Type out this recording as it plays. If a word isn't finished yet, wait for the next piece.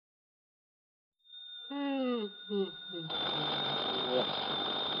Just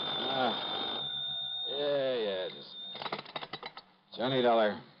Johnny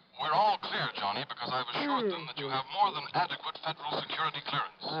Dollar. We're all clear, Johnny, because I've assured them that you have more than adequate federal security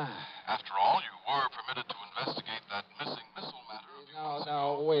clearance. After all, you were permitted to investigate that missing missile matter.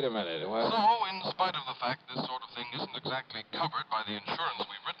 No, wait a minute. What? So, in spite of the fact this sort of thing isn't exactly covered by the insurance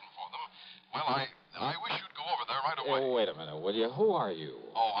we've written for them, well, I wish you'd go over there right away. Wait a minute, will you? Who are you?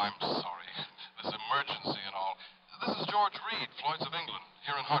 Oh, I'm sorry. This emergency and all. This is George Reed, Floyd's of England,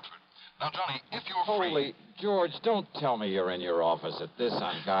 here in Hartford. Now, Johnny, if you're free... George, don't tell me you're in your office at this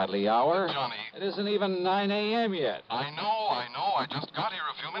ungodly hour. Johnny... It isn't even 9 a.m. yet. I know. I just got here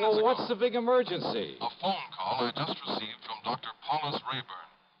a few minutes ago. Well, what's the big emergency? A phone call I just received from Dr. Paulus Rayburn.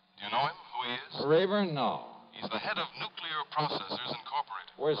 Do you know him, who he is? Rayburn? No. He's the head of Nuclear Processors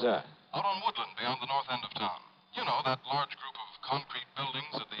Incorporated. Where's that? Out on Woodland, beyond the north end of town. You know, that large group of concrete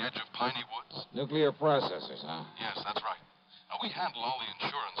buildings at the edge of Piney Woods? Nuclear Processors, huh? Yes, that's right. Now, we handle all the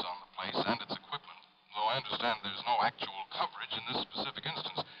insurance on the place and its equipment, though I understand there's no actual coverage in this specific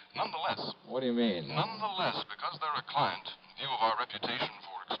instance. Nonetheless... What do you mean? Nonetheless, because they're a client, in view of our reputation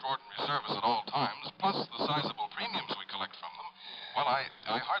for extraordinary service at all times, plus the sizable premiums we collect from them, well, I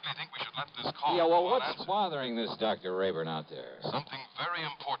hardly think we should let this call... Yeah, well, what's bothering this Dr. Rayburn out there? Something very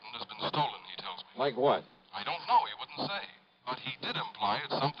important has been stolen, he tells me. Like what? I don't know, he wouldn't say. But he did imply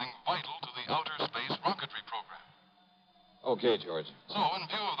it's something vital to the outer space rocketry program. Okay, George. So, in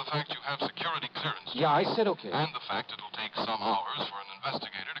view of the fact you have security clearance... Yeah, I said okay. And the fact it'll take some hours for an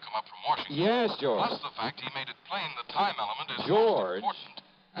investigator to come up from Washington... Yes, George. Plus the fact he made it plain the time element is George. most important.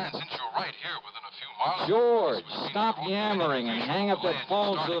 And since you're right here within a few miles... George, stop yammering and hang up that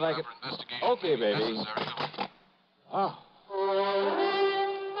phone so that I can... Okay, baby. Oh.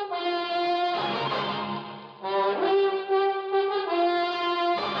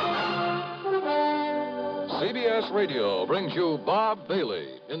 CBS Radio brings you Bob Bailey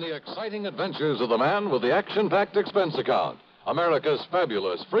in the exciting adventures of the man with the action-packed expense account, America's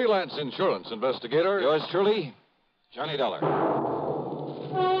fabulous freelance insurance investigator. Yours truly, Johnny Dollar.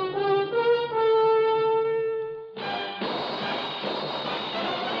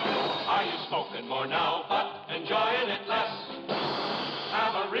 Are you smoking more now, but enjoying it less?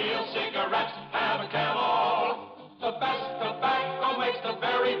 Have a real cigarette, have a Camel. The best tobacco makes the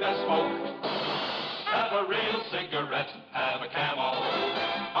very best smoke. Have a real cigarette, have a Camel.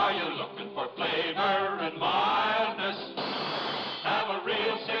 Are you looking for flavor and mildness? Have a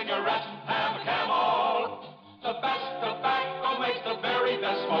real cigarette, have a Camel. The best tobacco makes the very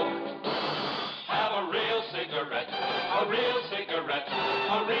best smoke. Have a real cigarette, a real cigarette,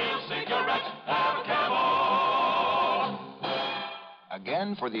 a real cigarette, have a Camel.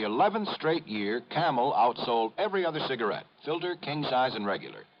 Again, for the 11th straight year, Camel outsold every other cigarette, filter, king size, and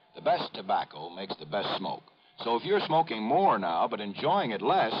regular. The best tobacco makes the best smoke. So if you're smoking more now but enjoying it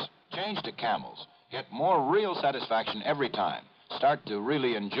less, change to Camels. Get more real satisfaction every time. Start to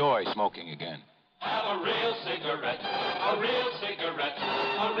really enjoy smoking again. Have a real cigarette, a real cigarette,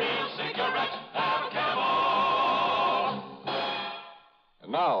 a real cigarette, have a Camel.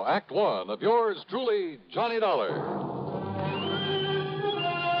 And now, Act One of yours truly, Johnny Dollar.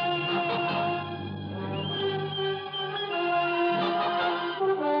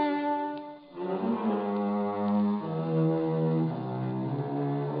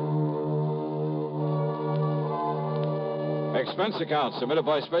 Expense account submitted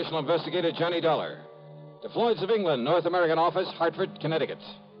by Special Investigator Johnny Dollar to Floyd's of England, North American Office, Hartford, Connecticut.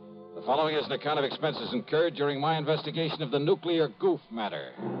 The following is an account of expenses incurred during my investigation of the nuclear Goof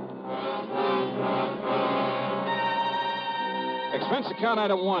matter. Expense account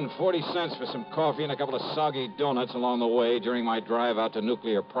item 1, 40 cents for some coffee and a couple of soggy donuts along the way during my drive out to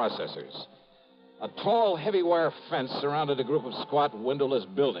Nuclear Processors. A tall, heavy wire fence surrounded a group of squat, windowless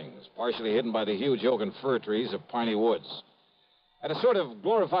buildings, partially hidden by the huge oak and fir trees of Piney Woods. At a sort of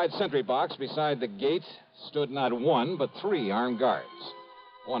glorified sentry box beside the gate stood not one, but 3 armed guards.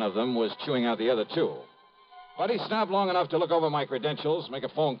 One of them was chewing out the other 2. But he stopped long enough to look over my credentials, make a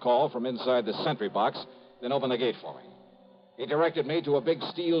phone call from inside the sentry box, then open the gate for me. He directed me to a big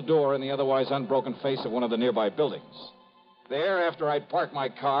steel door in the otherwise unbroken face of one of the nearby buildings. There, after I'd parked my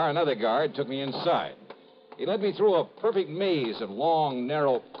car, another guard took me inside. He led me through a perfect maze of long,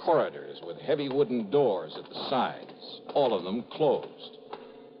 narrow corridors with heavy wooden doors at the sides, all of them closed.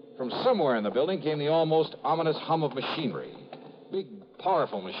 From somewhere in the building came the almost ominous hum of machinery. Big,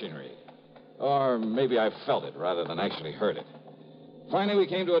 powerful machinery. Or maybe I felt it rather than actually heard it. Finally, we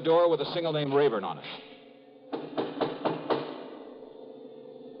came to a door with a single name Rayburn on it.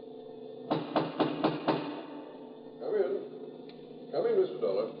 Come in, Mr.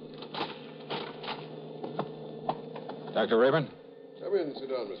 Dollar. Dr. Rayburn? Come in and sit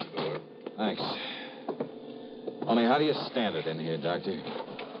down, Mr. Dollar. Thanks. Only how do you stand it in here, Doctor?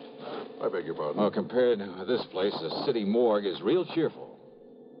 I beg your pardon? Well, compared to this place, the city morgue is real cheerful.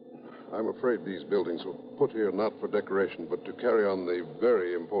 I'm afraid these buildings were put here not for decoration, but to carry on the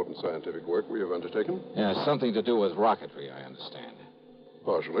very important scientific work we have undertaken. Yeah, something to do with rocketry, I understand.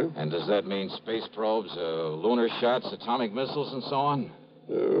 Partially. And does that mean space probes, lunar shots, atomic missiles, and so on?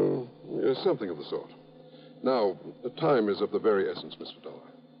 Yes, something of the sort. Now, the time is of the very essence, Mr. Dollar.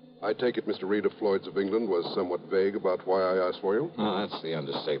 I take it Mr. Reed of Floyd's of England was somewhat vague about why I asked for you? Oh, that's the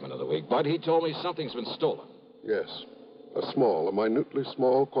understatement of the week. But he told me something's been stolen. Yes. A minutely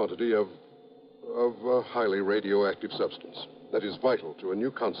small quantity of a highly radioactive substance that is vital to a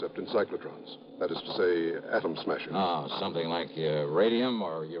new concept in cyclotrons. That is to say, atom smashing. Oh, something like radium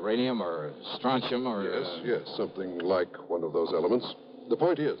or uranium or strontium or... Yes, something like one of those elements. The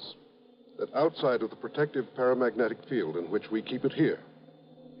point is that outside of the protective paramagnetic field in which we keep it here,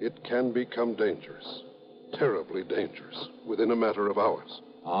 it can become dangerous, terribly dangerous, within a matter of hours.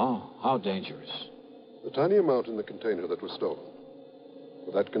 Oh, how dangerous? The tiny amount in the container that was stolen.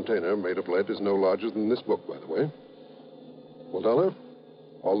 But that container, made of lead, is no larger than this book, by the way. Well, Dollar,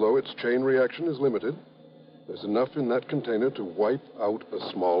 although its chain reaction is limited, there's enough in that container to wipe out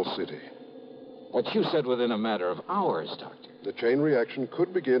a small city. But you said within a matter of hours, Doctor. The chain reaction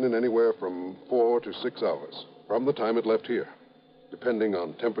could begin in anywhere from 4 to 6 hours from the time it left here, depending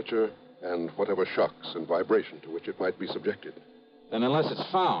on temperature and whatever shocks and vibration to which it might be subjected. Then unless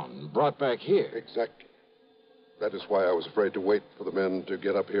it's found and brought back here... Exactly. That is why I was afraid to wait for the men to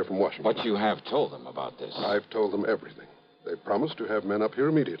get up here from Washington. But you have told them about this. I've told them everything. They promised to have men up here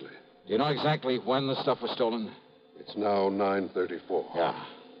immediately. Do you know exactly when the stuff was stolen? It's now 9:34. Yeah.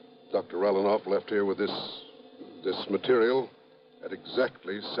 Dr. Rallinoff left here with this material at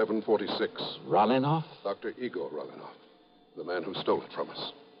exactly 7:46. Rallinoff? Dr. Igor Rallinoff, the man who stole it from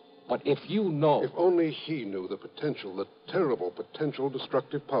us. But if you know... If only he knew the terrible potential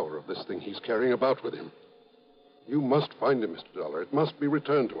destructive power of this thing he's carrying about with him. You must find him, Mr. Dollar. It must be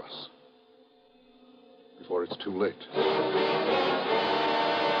returned to us before it's too late.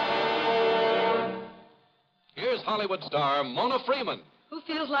 Here's Hollywood star Mona Freeman. Who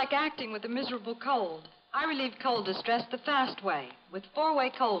feels like acting with a miserable cold? I relieve cold distress the fast way with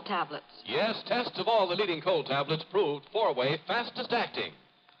 4-way cold tablets. Yes, tests of all the leading cold tablets proved 4-way fastest acting.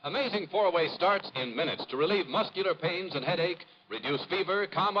 Amazing 4-way starts in minutes to relieve muscular pains and headache, reduce fever,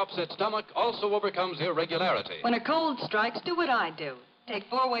 calm upset stomach, also overcomes irregularity. When a cold strikes, do what I do. Take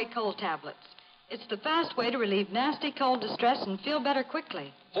 4-way cold tablets. It's the fast way to relieve nasty cold distress and feel better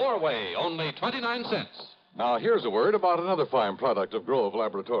quickly. 4-way, only 29 cents. Now, here's a word about another fine product of Grove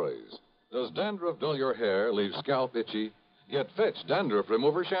Laboratories. Does dandruff dull your hair, leave scalp itchy? Get Fitch Dandruff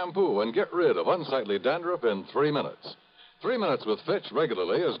Remover Shampoo and get rid of unsightly dandruff in 3 minutes. 3 minutes with Fitch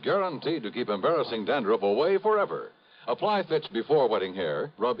regularly is guaranteed to keep embarrassing dandruff away forever. Apply Fitch before wetting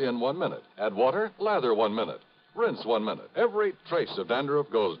hair, rub in 1 minute. Add water, lather 1 minute. Rinse 1 minute. Every trace of dandruff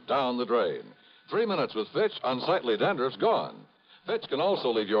goes down the drain. 3 minutes with Fitch, unsightly dandruff's gone. Fitch can also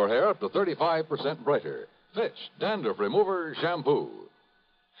leave your hair up to 35% brighter. Fitch Dandruff Remover Shampoo.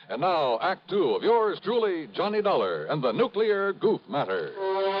 And now, Act 2 of yours truly, Johnny Dollar and the Nuclear Goof Matter.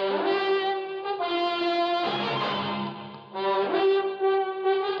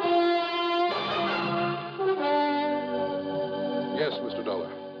 Yes, Mr.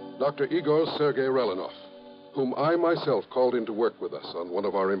 Dollar. Dr. Igor Sergei Rallinoff, whom I myself called in to work with us on one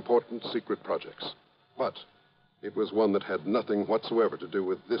of our important secret projects. But it was one that had nothing whatsoever to do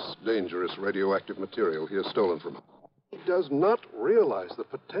with this dangerous radioactive material he has stolen from us. He does not realize the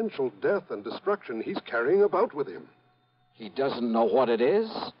potential death and destruction he's carrying about with him. He doesn't know what it is?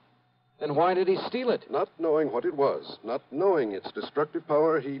 Then why did he steal it? Not knowing what it was, not knowing its destructive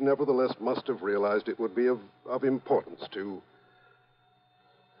power, he nevertheless must have realized it would be of importance to,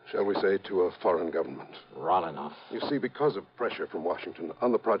 shall we say, to a foreign government. Rallinoff. You see, because of pressure from Washington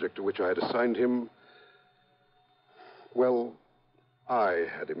on the project to which I had assigned him, well, I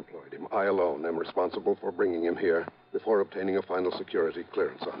had employed him. I alone am responsible for bringing him here before obtaining a final security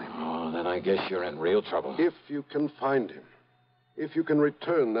clearance on him. Oh, then I guess you're in real trouble. If you can find him, if you can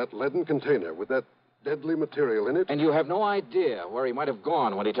return that leaden container with that deadly material in it... And you have no idea where he might have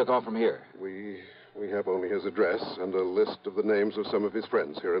gone when he took off from here? We have only his address and a list of the names of some of his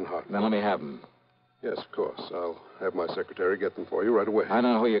friends here in Hartford. Then let me have them. Yes, of course. I'll have my secretary get them for you right away. I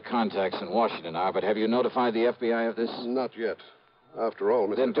don't know who your contacts in Washington are, but have you notified the FBI of this? Not yet. After all,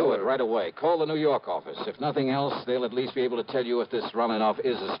 Mr. Then do Dollar... it right away. Call the New York office. If nothing else, they'll at least be able to tell you if this Rallinoff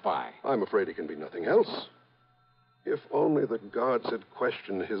is a spy. I'm afraid he can be nothing else. If only the guards had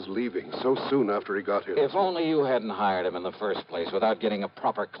questioned his leaving so soon after he got here. If only you hadn't hired him in the first place without getting a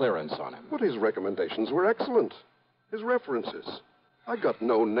proper clearance on him. But his recommendations were excellent. His references. I got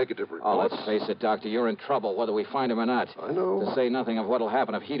no negative Oh, reports. let's face it, Doctor. You're in trouble, whether we find him or not. I know. To say nothing of what'll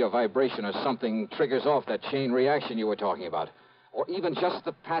happen if heat or vibration or something triggers off that chain reaction you were talking about. Or even just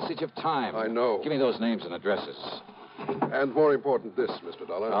the passage of time. I know. Give me those names and addresses. And more important, this, Mr.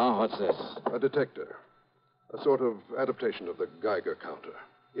 Dollar. Oh, what's this? A detector. A sort of adaptation of the Geiger counter,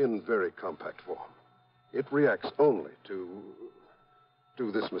 in very compact form. It reacts only to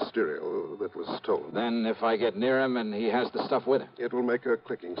this material that was stolen. Then if I get near him and he has the stuff with him. It will make a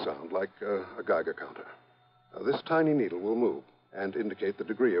clicking sound like a Geiger counter. This tiny needle will move and indicate the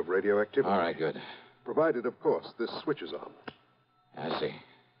degree of radioactivity. All right, good. Provided, of course, this switch is on. I see.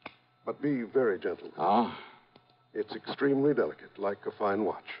 But be very gentle. Oh? It's extremely delicate, like a fine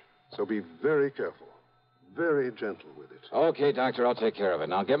watch. So be very careful. Very gentle with it. Okay, Doctor, I'll take care of it.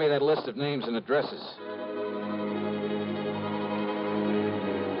 Now, give me that list of names and addresses.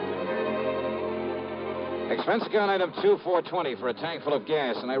 Expense account item 2420 for a tank full of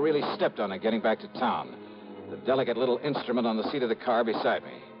gas, and I really stepped on it getting back to town. The delicate little instrument on the seat of the car beside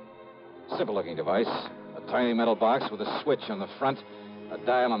me. Simple-looking device. A tiny metal box with a switch on the front, a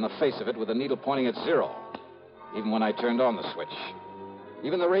dial on the face of it with a needle pointing at 0, even when I turned on the switch.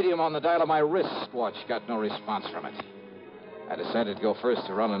 Even the radium on the dial of my wristwatch got no response from it. I decided to go first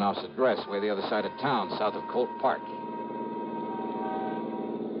to Runlinoff's address, way the other side of town, south of Colt Park.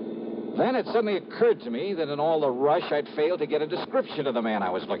 Then it suddenly occurred to me that in all the rush, I'd failed to get a description of the man I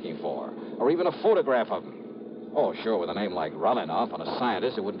was looking for, or even a photograph of him. Oh, sure, with a name like Runlinoff and a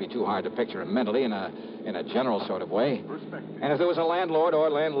scientist, it wouldn't be too hard to picture him mentally in a general sort of way. And if there was a landlord or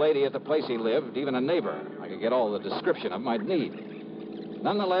landlady at the place he lived, even a neighbor, I could get all the description of him I'd need.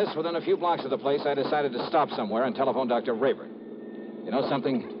 Nonetheless, within a few blocks of the place, I decided to stop somewhere and telephone Dr. Rayburn. You know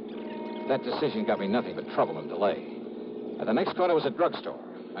something? That decision got me nothing but trouble and delay. At the next corner was a drugstore.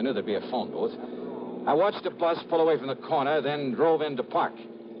 I knew there'd be a phone booth. I watched a bus pull away from the corner, then drove in to park,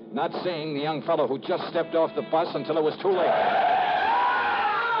 not seeing the young fellow who just stepped off the bus until it was too late.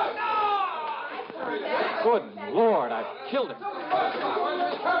 Good Lord, I've killed him.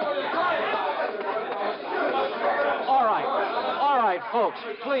 All right, folks,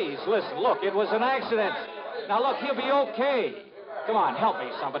 please, listen. Look, it was an accident. Now, look, he'll be okay. Come on, help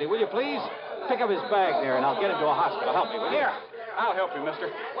me, somebody, will you please? Pick up his bag there, and I'll get him to a hospital. Help me, will you? Here, I'll help you, mister.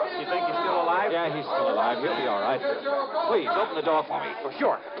 You think he's still alive? Yeah, he's still alive. He'll be all right. Please, open the door for me. For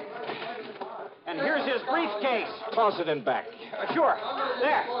sure. And here's his briefcase. Toss it in back. Sure.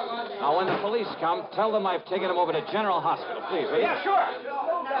 There. Now, when the police come, tell them I've taken him over to General Hospital, please, will you? Yeah, sure.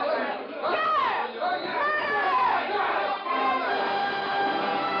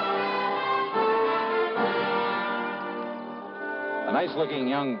 The nice-looking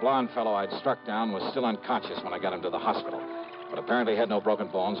young blonde fellow I'd struck down was still unconscious when I got him to the hospital, but apparently had no broken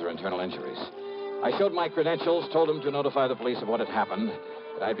bones or internal injuries. I showed my credentials, told them to notify the police of what had happened,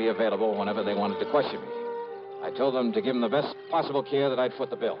 that I'd be available whenever they wanted to question me. I told them to give him the best possible care, that I'd foot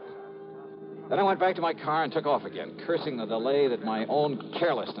the bill. Then I went back to my car and took off again, cursing the delay that my own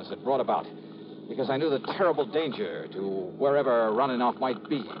carelessness had brought about, because I knew the terrible danger to wherever Runlinoff might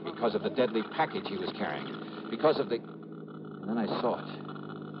be because of the deadly package he was carrying, because of the... And then I saw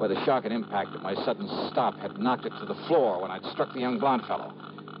it, where the shock and impact of my sudden stop had knocked it to the floor when I'd struck the young blonde fellow.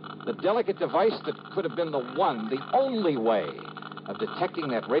 The delicate device that could have been the one, the only way of detecting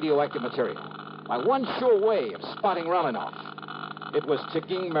that radioactive material. My one sure way of spotting Runlinoff. It was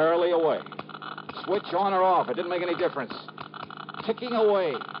ticking merrily away. Switch on or off, it didn't make any difference. Ticking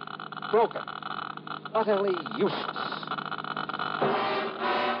away. Broken. Utterly useless.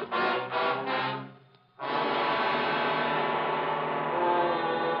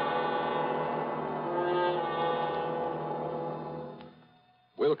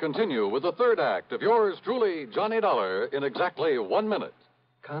 We'll continue with the third act of yours truly, Johnny Dollar, in exactly 1 minute.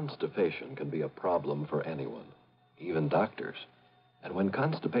 Constipation can be a problem for anyone, even doctors. And when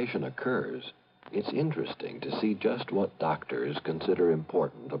constipation occurs, it's interesting to see just what doctors consider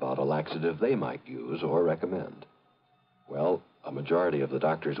important about a laxative they might use or recommend. Well, a majority of the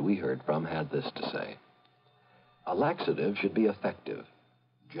doctors we heard from had this to say. A laxative should be effective,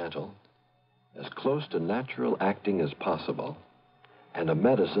 gentle, as close to natural acting as possible, and a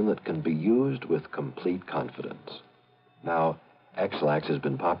medicine that can be used with complete confidence. Now, X-Lax has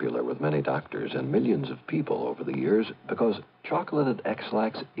been popular with many doctors and millions of people over the years because chocolated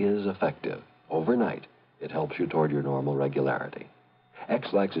X-Lax is effective. Overnight, it helps you toward your normal regularity.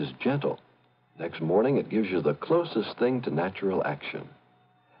 X-Lax is gentle. Next morning, it gives you the closest thing to natural action.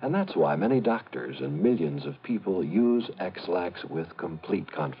 And that's why many doctors and millions of people use X-Lax with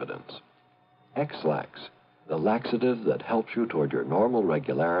complete confidence. X-Lax, the laxative that helps you toward your normal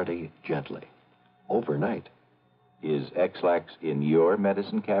regularity gently, overnight. Is X-Lax in your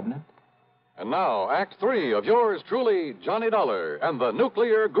medicine cabinet? And now, Act 3 of yours truly, Johnny Dollar and the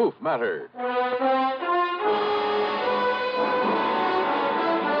Nuclear Goof Matter.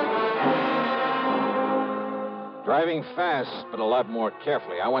 Driving fast, but a lot more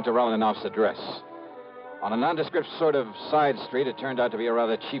carefully, I went to Rolanoff's address. On a nondescript sort of side street, it turned out to be a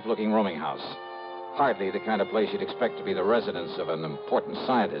rather cheap-looking rooming house. Hardly the kind of place you'd expect to be the residence of an important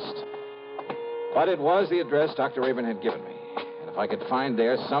scientist. But it was the address Dr. Rayburn had given me. And if I could find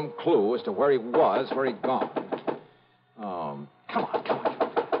there some clue as to where he was, where he'd gone. Oh, come on.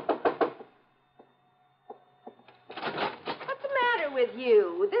 What's the matter with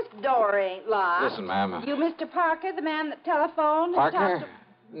you? This door ain't locked. Listen, ma'am. You Mr. Parker, the man that telephoned? Parker?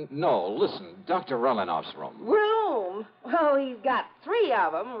 No, listen. Dr. Rolanoff's room. Room? Oh, he's got 3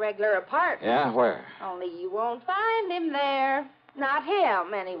 of them, regular apartments. Yeah, where? Only you won't find him there. Not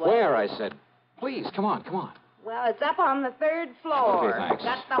him, anyway. Where, I said. Please, come on. Well, it's up on the 3rd floor. Okay, thanks.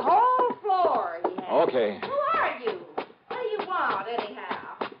 That's the whole floor he has. Okay. Who are you? What do you want,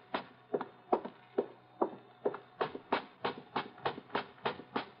 anyhow?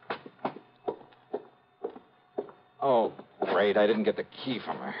 Oh, great. I didn't get the key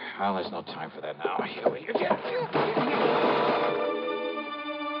from her. Well, there's no time for that now. Here you get.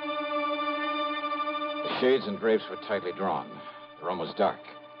 The shades and drapes were tightly drawn. The room was dark.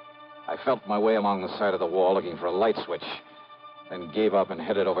 I felt my way along the side of the wall looking for a light switch, then gave up and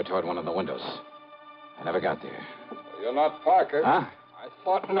headed over toward one of the windows. I never got there. Well, you're not Parker. Huh? I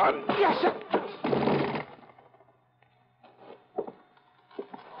thought not. Yes, sir.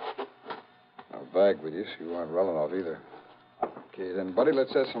 No bag with you, so you aren't Relanoff either. Okay, then, buddy,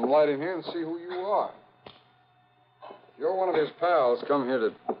 let's have some light in here and see who you are. If you're one of his pals, come here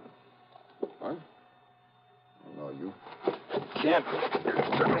to... What? No, you can't.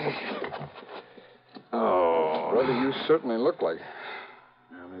 Oh. Brother, you certainly look like...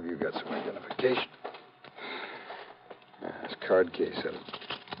 Well, maybe you got some identification. Yeah, this card case of it.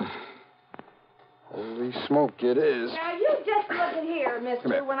 Holy smoke, it is. Now, you just look at here, mister.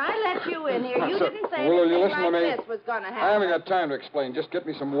 Come here. When I let you in here, you didn't say Will you anything listen to like me? this was going to happen. I haven't got time to explain. Just get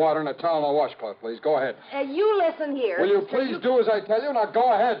me some water and a towel and a washcloth, please. Go ahead. You listen here. Will you mister. please do as I tell you? Now,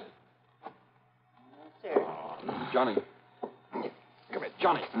 go ahead. Yes, sir. Johnny. Come here,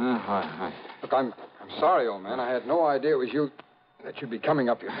 Johnny. Hi. Look, I'm sorry, old man. I had no idea it was you that you'd be coming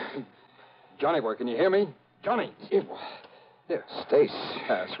up here. Johnny boy, can you hear me? Johnny. Here. Stace.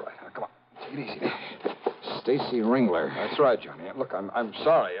 That's right. Now, come on. Take it easy now. Stacy Ringler. That's right, Johnny. Look, I'm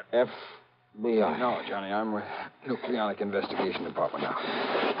sorry. FBI. No, Johnny, I'm with Nucleonic Investigation Department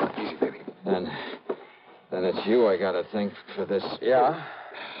now. Easy, baby. Then it's you I gotta thank for this. Yeah,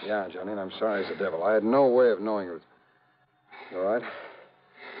 Johnny, and I'm sorry as the devil. I had no way of knowing it was... You all right?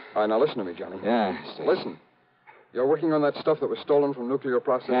 All right, now listen to me, Johnny. Yeah, Stacy. Listen. You're working on that stuff that was stolen from nuclear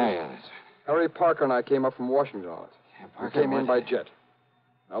processing? Yeah, that's right. Harry Parker and I came up from Washington on it. Yeah, We Parker came in by jet.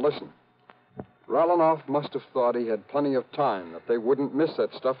 Now listen. Rolanoff must have thought he had plenty of time, that they wouldn't miss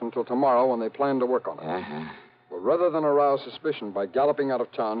that stuff until tomorrow when they planned to work on it. Uh-huh. Well, rather than arouse suspicion by galloping out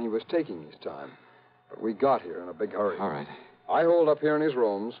of town, he was taking his time. But we got here in a big hurry. All right. I holed up here in his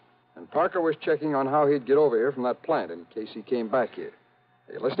rooms, and Parker was checking on how he'd get over here from that plant in case he came back here.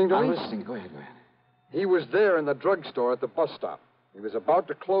 Are you listening to me? I'm listening. Go ahead. He was there in the drugstore at the bus stop. He was about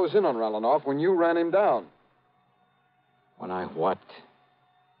to close in on Rolanoff when you ran him down. When I what?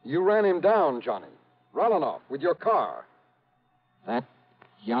 You ran him down, Johnny. Rolanoff, with your car. That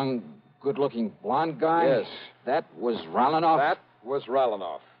young, good-looking blonde guy? Yes. That was Rolanoff? That was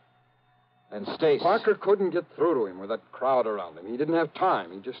Rolanoff. And Stace. Parker couldn't get through to him with that crowd around him. He didn't have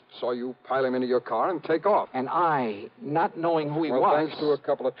time. He just saw you pile him into your car and take off. And I, not knowing who he was. Well, thanks to a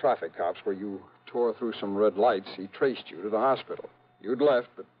couple of traffic cops where you tore through some red lights, he traced you to the hospital. You'd left,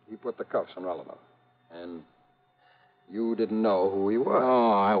 but he put the cuffs on Rolanoff. And you didn't know who he was.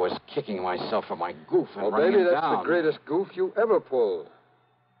 Oh, I was kicking myself for my goof and running baby, him that's down. the greatest goof you ever pulled.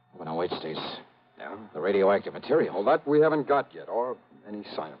 Well, now, wait, Stace. Yeah? The radioactive material. Well, that we haven't got yet, or any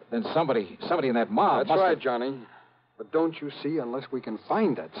sign of it. Then somebody in that mob That's must right, have... Johnny. But don't you see, unless we can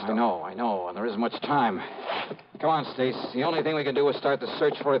find that stuff. I know, and there isn't much time. Come on, Stace. The only thing we can do is start the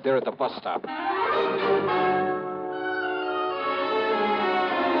search for it there at the bus stop.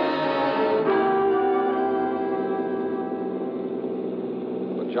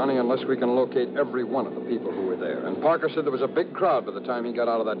 Johnny, unless we can locate every one of the people who were there. And Parker said there was a big crowd by the time he got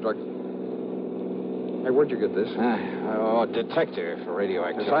out of that drug... Hey, where'd you get this? Detector for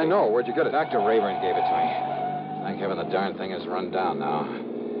radioactivity. Yes, I know. Where'd you get it? Dr. Rayburn gave it to me. Thank heaven the darn thing is run down now.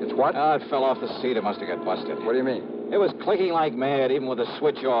 It's what? It fell off the seat. It must have got busted. What do you mean? It was clicking like mad, even with the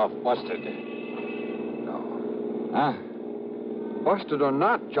switch off. Busted. No. Huh? Busted or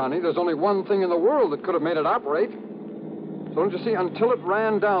not, Johnny, there's only one thing in the world that could have made it operate. So don't you see, until it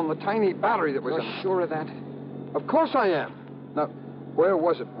ran down, the tiny battery that was... You're sure of that? Of course I am. Now, where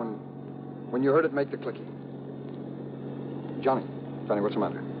was it when you heard it make the clicking? Johnny, what's the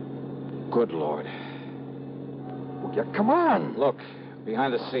matter? Good Lord. Well, yeah, come on. Look,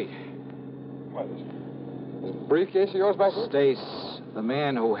 behind the seat. What is it? This briefcase of yours back there? Stace, the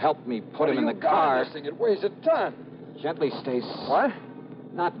man who helped me put him in the car. This thing? It weighs a ton. Gently, Stace. What?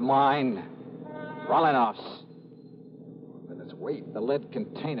 Not mine. Rolinov's. Then it's weight. The lead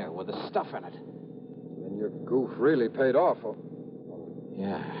container with the stuff in it. Then your goof really paid off.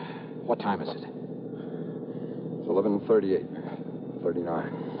 Yeah. What time is it? It's 11:38.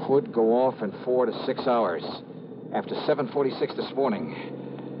 39. Would go off in 4 to 6 hours. After 7:46 this morning.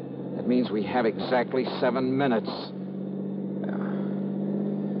 That means we have exactly 7 minutes. Yeah.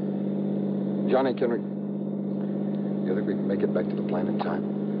 Johnny, you think we can make it back to the plant in time?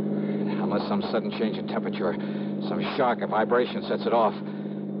 Unless some sudden change in temperature, some shock or vibration sets it off.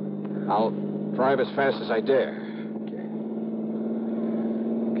 I'll drive as fast as I dare.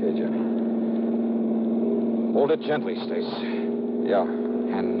 Okay, Johnny. Hold it gently, Stace. Yeah.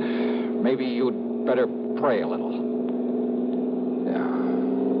 And maybe you'd better pray a little. Yeah.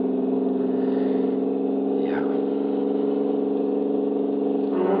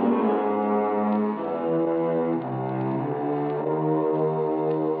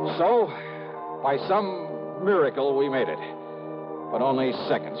 So, by some miracle, we made it. But only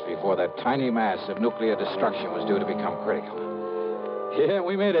seconds before that tiny mass of nuclear destruction was due to become critical. Yeah,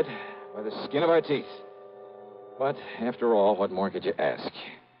 we made it by the skin of our teeth. But after all, what more could you ask?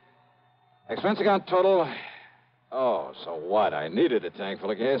 Expense account total. Oh, so what? I needed a tank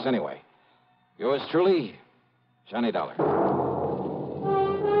full of gas anyway. Yours truly, Johnny Dollar.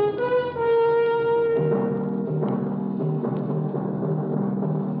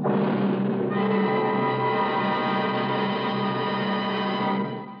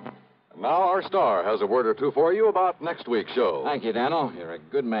 Now our star has a word or two for you about next week's show. Thank you, Daniel. You're a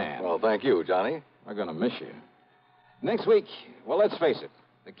good man. Well, thank you, Johnny. We're going to miss you. Next week, well, let's face it.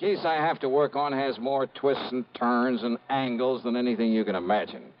 The case I have to work on has more twists and turns and angles than anything you can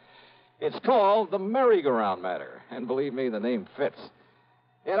imagine. It's called the merry-go-round matter, and believe me, the name fits.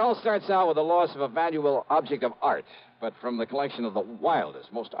 It all starts out with the loss of a valuable object of art, but from the collection of the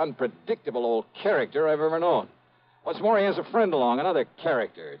wildest, most unpredictable old character I've ever known. What's more, he has a friend along, another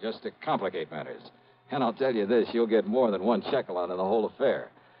character, just to complicate matters. And I'll tell you this, you'll get more than one shekel out of the whole affair.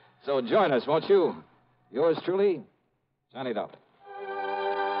 So join us, won't you? Yours truly, Johnny Dollar.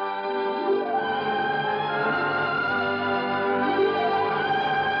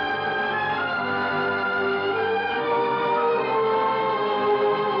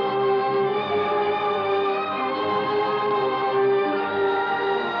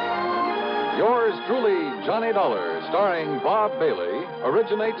 Yours truly, Johnny Dollar, starring Bob Bailey,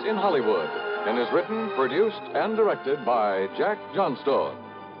 originates in Hollywood and is written, produced, and directed by Jack Johnstone.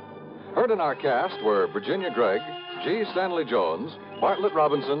 Heard in our cast were Virginia Gregg, G. Stanley Jones, Bartlett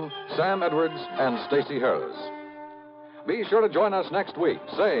Robinson, Sam Edwards, and Stacey Harris. Be sure to join us next week,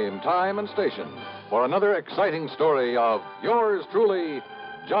 same time and station, for another exciting story of yours truly,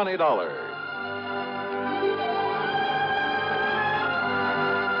 Johnny Dollar.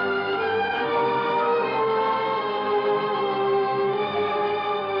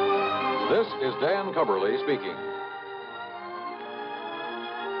 This is Dan Cubberly speaking.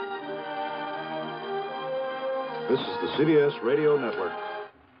 This is the CBS Radio Network.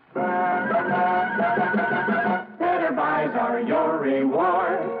 Better buys are your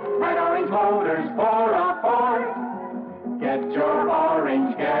reward. At Orange Motors for a Ford. Get your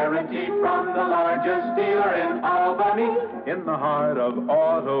orange guarantee from the largest dealer in Albany. In the heart of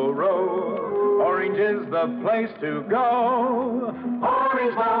Auto Row, Orange is the place to go.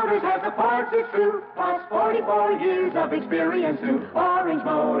 Orange Motors has the parts it's true, plus 44 years of experience too. Orange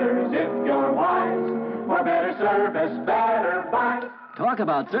Motors, if you're wise, for better service, better buy. Talk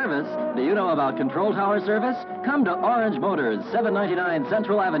about service. Do you know about Control Tower service? Come to Orange Motors, 799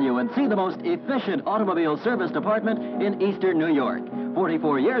 Central Avenue, and see the most efficient automobile service department in eastern New York.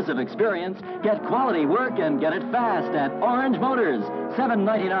 44 years of experience. Get quality work and get it fast at Orange Motors,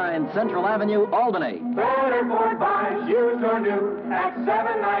 799 Central Avenue, Albany. Better Ford buys, used or new, at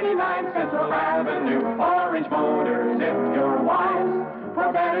 799 Central Avenue. Orange Motors, if you're wise, for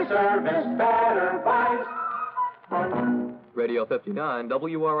For better service, better price. Radio 59,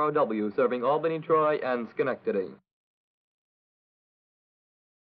 WROW, serving Albany, Troy, and Schenectady.